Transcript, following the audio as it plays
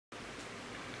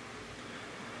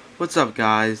What's up,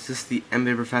 guys? This is the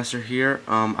NBA Professor here.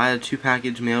 I had a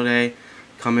 2-package mail day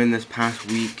come in this past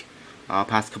week,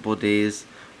 past couple of days.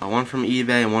 One from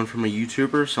eBay and one from a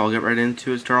YouTuber, so I'll get right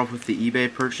into it. Start off with the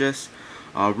eBay purchase.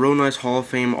 Real nice Hall of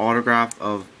Fame autograph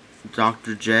of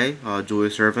Dr. J,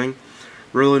 Julius Erving.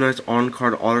 Really nice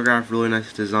on-card autograph, really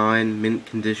nice design, mint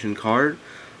condition card.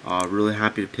 Really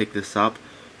happy to pick this up.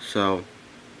 So,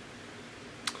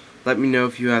 let me know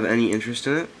if you have any interest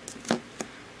in it.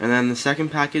 And then the second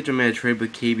package, I made a trade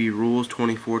with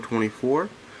KBRULES2424.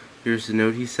 Here's the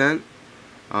note he sent.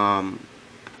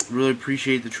 Really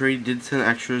appreciate the trade. He did send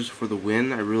extras for the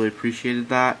win. I really appreciated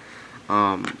that.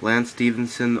 Lance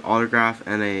Stevenson autograph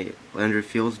and a Landry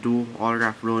Fields dual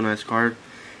autograph. Really nice card.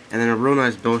 And then a real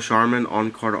nice Bill Sharman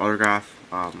on-card autograph.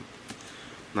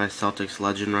 Nice Celtics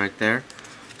legend right there.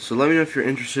 So let me know if you're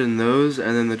interested in those.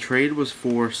 And then the trade was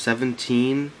for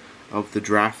 17 of the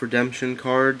draft redemption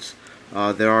cards.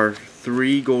 There are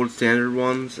 3 gold standard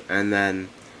ones and then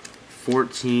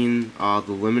 14 the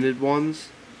limited ones.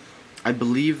 I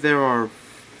believe there are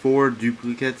 4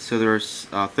 duplicates, so there's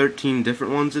 13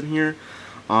 different ones in here.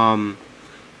 Let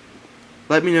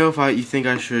me know if you think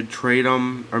I should trade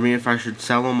them, if I should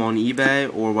sell them on eBay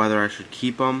or whether I should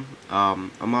keep them.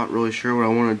 I'm not really sure what I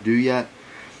want to do yet,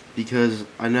 because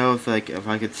I know if I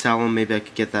could sell them, maybe I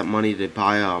could get that money to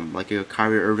buy like a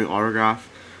Kyrie Irving autograph.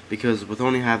 Because with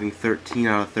only having 13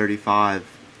 out of 35,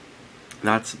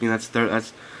 that's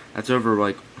over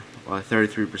like a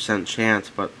 33% chance.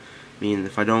 But I mean,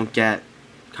 if I don't get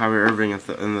Kyrie Irving and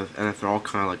if they're all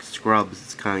kind of like scrubs,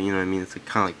 it's kind of, it's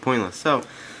kind of like pointless. So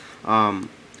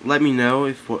let me know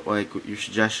if your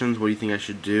suggestions. What do you think I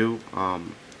should do?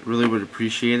 Really would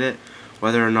appreciate it.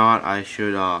 Whether or not I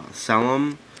should sell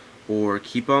them or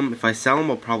keep them. If I sell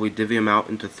them, I'll probably divvy them out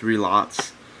into 3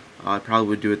 lots. I probably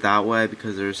would do it that way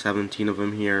because there's 17 of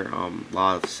them here, a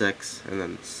lot of 6, and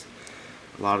then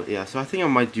a lot of, yeah. So I think I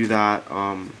might do that.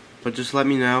 But just let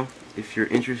me know if you're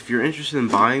interested in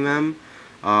buying them.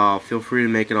 Feel free to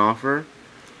make an offer.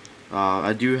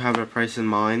 I do have a price in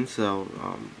mind, so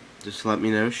just let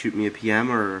me know. Shoot me a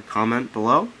PM or a comment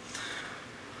below.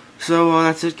 So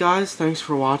that's it, guys. Thanks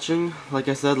for watching. Like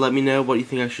I said, let me know what you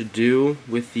think I should do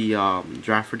with the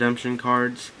draft redemption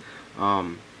cards.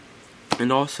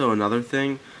 And also another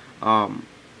thing, I'm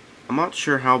not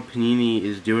sure how Panini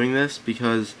is doing this,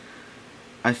 because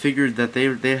I figured that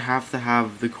they have to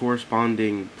have the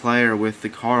corresponding player with the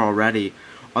card already,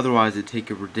 otherwise it'd take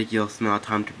a ridiculous amount of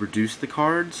time to produce the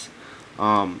cards.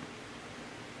 I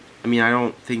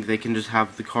don't think they can just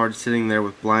have the card sitting there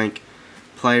with blank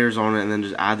players on it and then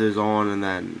just add those on, and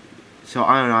then, so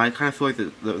I don't know, I kind of feel like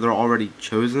they're already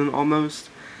chosen almost.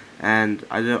 And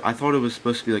I thought it was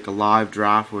supposed to be like a live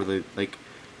draft where they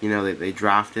they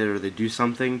draft it or they do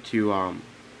something to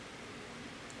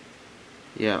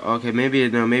yeah, okay, maybe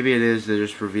it is they're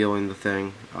just revealing the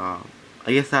thing. I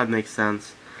guess that makes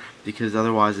sense, because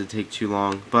otherwise it'd take too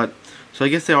long. But so I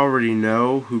guess they already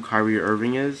know who Kyrie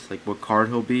Irving is, like what card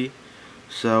he'll be.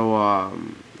 So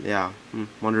yeah,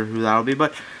 wonder who that'll be.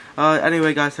 But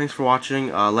anyway, guys, thanks for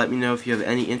watching. Let me know if you have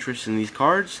any interest in these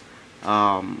cards.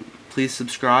 Please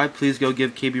subscribe. Please go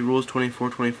give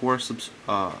KBRULES2424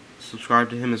 subscribe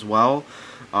to him as well.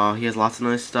 He has lots of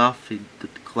nice stuff. He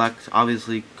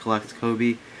obviously collects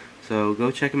Kobe. So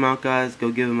go check him out, guys. Go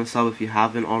give him a sub if you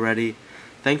haven't already.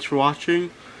 Thanks for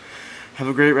watching. Have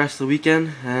a great rest of the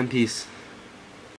weekend, and peace.